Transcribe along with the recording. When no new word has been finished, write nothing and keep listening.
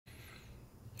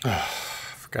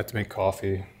Forgot to make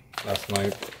coffee last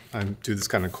night. I do this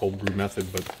kind of cold brew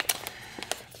method, but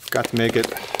forgot to make it.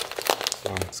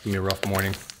 So it's gonna be a rough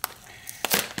morning.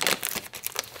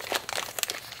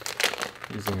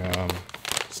 Using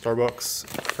Starbucks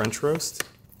French roast.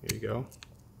 Here you go.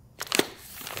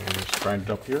 And just grind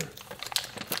it up here.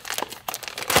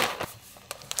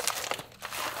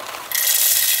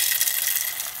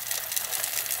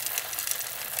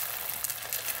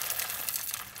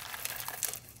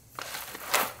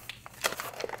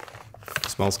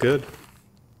 Smells good.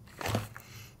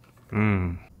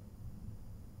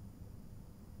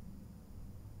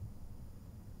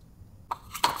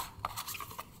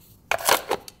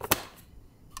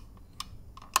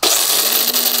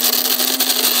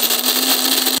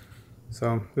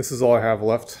 So this is all I have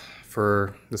left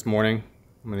for this morning.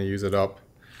 I'm gonna use it up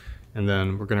and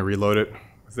then we're gonna reload it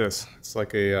with this. It's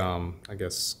like a, I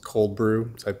guess, cold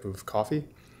brew type of coffee.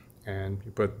 And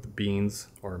you put the beans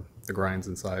or the grinds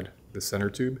inside the center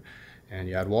tube and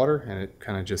you add water and it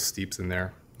kind of just steeps in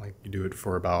there. Like you do it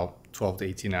for about 12 to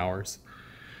 18 hours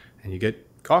and you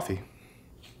get coffee.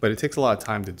 But it takes a lot of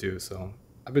time to do. So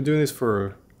I've been doing this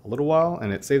for a little while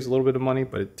and it saves a little bit of money,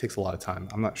 but it takes a lot of time.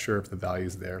 I'm not sure if the value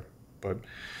is there, but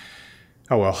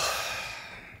oh well.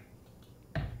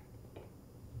 We're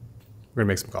gonna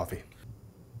make some coffee.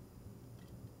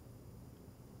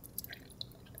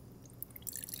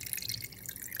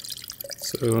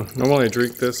 So normally I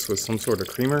drink this with some sort of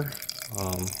creamer,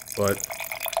 but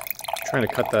I'm trying to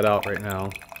cut that out right now.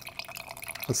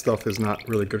 That stuff is not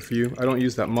really good for you. I don't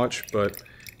use that much, but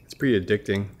it's pretty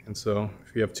addicting. And so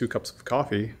if you have 2 cups of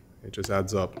coffee, it just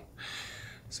adds up.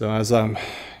 So as I'm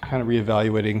kind of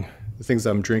reevaluating the things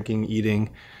I'm drinking,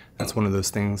 eating, that's one of those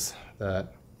things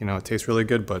that, you know, it tastes really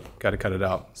good, but got to cut it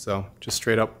out. So just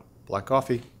straight up black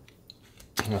coffee.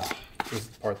 This is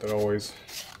the part that always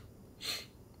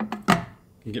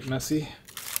can get messy.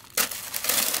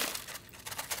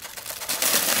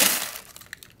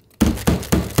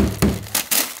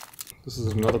 This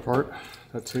is another part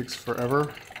that takes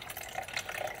forever.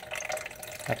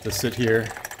 I have to sit here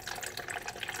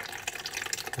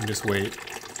and just wait.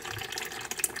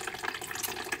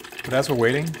 But as we're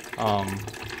waiting, I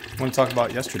want to talk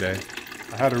about yesterday.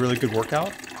 I had a really good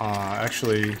workout. I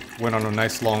actually went on a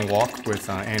nice long walk with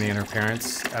Annie and her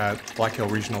parents at Black Hill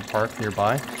Regional Park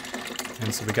nearby.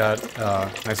 And so we got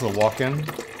a nice little walk-in,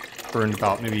 burned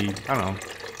about maybe, I don't know,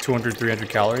 200, 300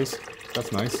 calories.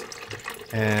 That's nice.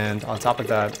 And on top of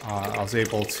that, I was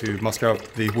able to muster up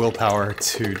the willpower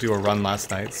to do a run last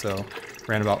night. So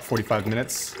ran about 45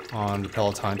 minutes on the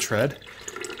Peloton tread,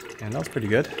 and that was pretty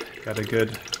good. Got a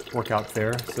good workout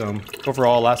there. So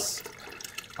overall, last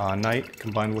night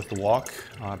combined with the walk,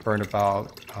 burned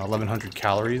about 1,100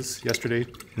 calories yesterday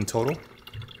in total.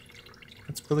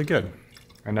 That's really good.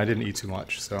 And I didn't eat too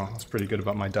much, so I was pretty good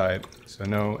about my diet. So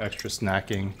no extra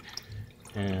snacking,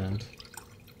 and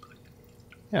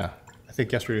yeah, I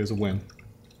think yesterday was a win.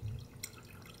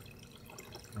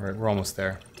 All right, we're almost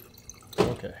there.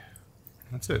 Okay,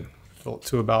 that's it. Fill it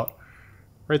to about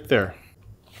right there.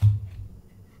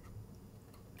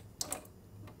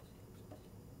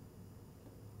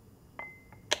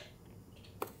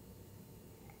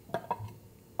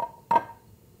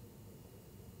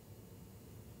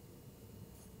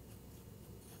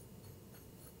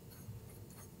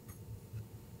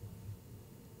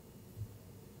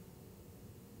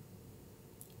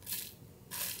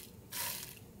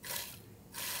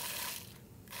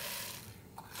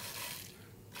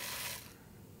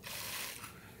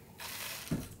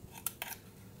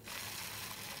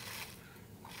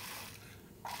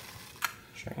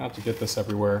 Try not to get this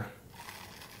everywhere,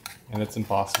 and it's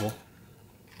impossible.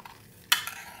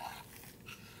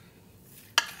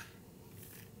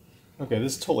 Okay,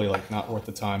 this is totally like not worth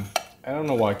the time. I don't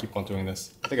know why I keep on doing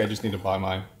this. I think I just need to buy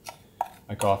my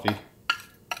coffee.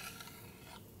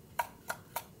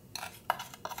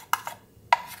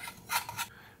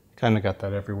 Kind of got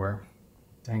that everywhere.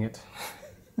 Dang it.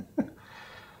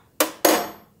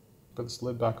 Put this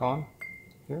lid back on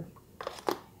here.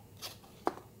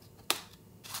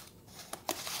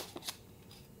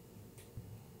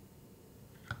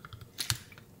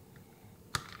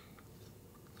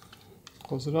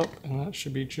 Close it up, and that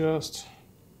should be just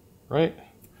right.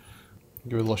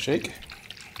 Give it a little shake.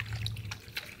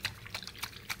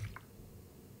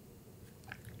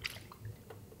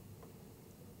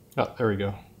 Oh, there we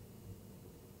go.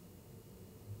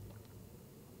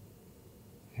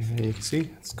 And you can see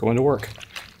it's going to work.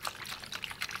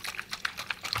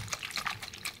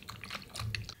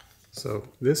 So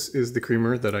this is the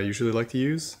creamer that I usually like to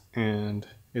use, and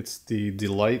it's the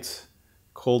Delight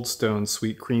Cold Stone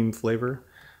Sweet Cream flavor.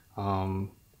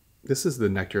 This is the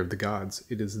nectar of the gods.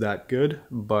 It is that good,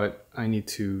 but I need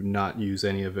to not use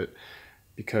any of it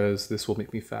because this will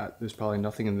make me fat. There's probably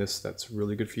nothing in this that's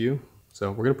really good for you.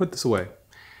 So we're gonna put this away.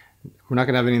 We're not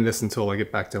gonna have any of this until I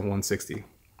get back to 160.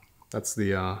 That's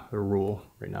the rule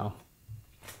right now.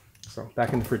 So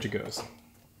back in the fridge it goes.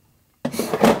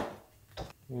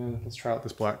 And let's try out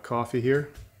this black coffee here.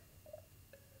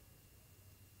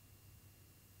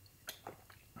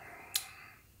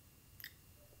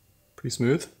 Pretty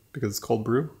smooth because it's cold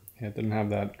brew. Yeah, it didn't have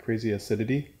that crazy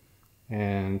acidity.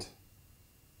 And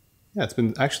yeah, it's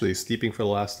been actually steeping for the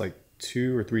last like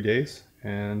 2 or 3 days,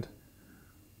 and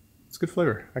it's good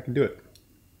flavor. I can do it.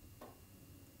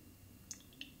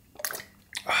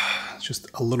 It's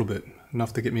just a little bit,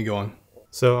 enough to get me going.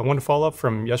 So I want to follow up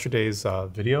from yesterday's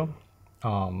video.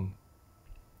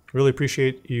 Really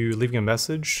appreciate you leaving a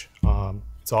message.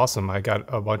 It's awesome. I got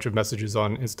a bunch of messages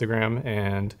on Instagram,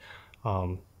 and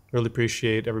really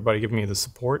appreciate everybody giving me the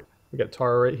support. We got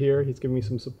Tara right here. He's giving me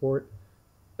some support.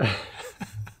 Hold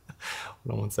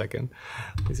on one second.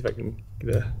 Let me see if I can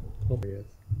get a... Oh, there he is.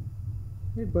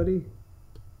 Hey, buddy.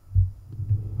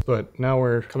 But now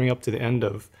we're coming up to the end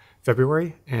of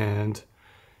February, and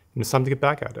it's time to get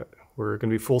back at it. We're going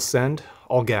to be full send,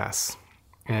 all gas.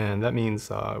 And that means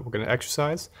we're going to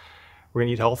exercise, we're going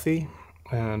to eat healthy,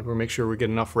 and we're going to make sure we get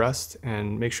enough rest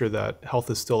and make sure that health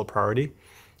is still a priority.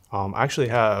 I actually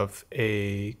have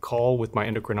a call with my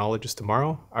endocrinologist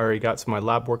tomorrow. I already got some of my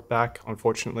lab work back.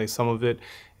 Unfortunately, some of it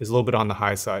is a little bit on the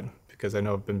high side because I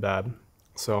know I've been bad.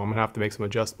 So I'm going to have to make some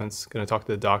adjustments. Going to talk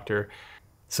to the doctor.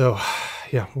 So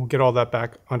yeah, we'll get all that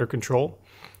back under control.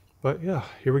 But yeah,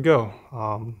 here we go.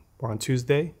 We're on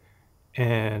Tuesday.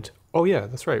 And oh yeah,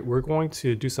 that's right. We're going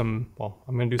to do some, well,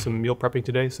 I'm going to do some meal prepping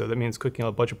today. So that means cooking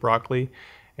a bunch of broccoli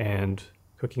and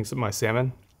cooking some of my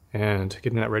salmon and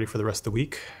getting that ready for the rest of the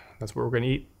week. That's what we're going to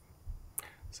eat.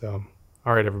 So,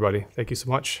 all right, everybody. Thank you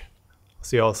so much. I'll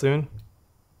see you all soon.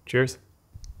 Cheers.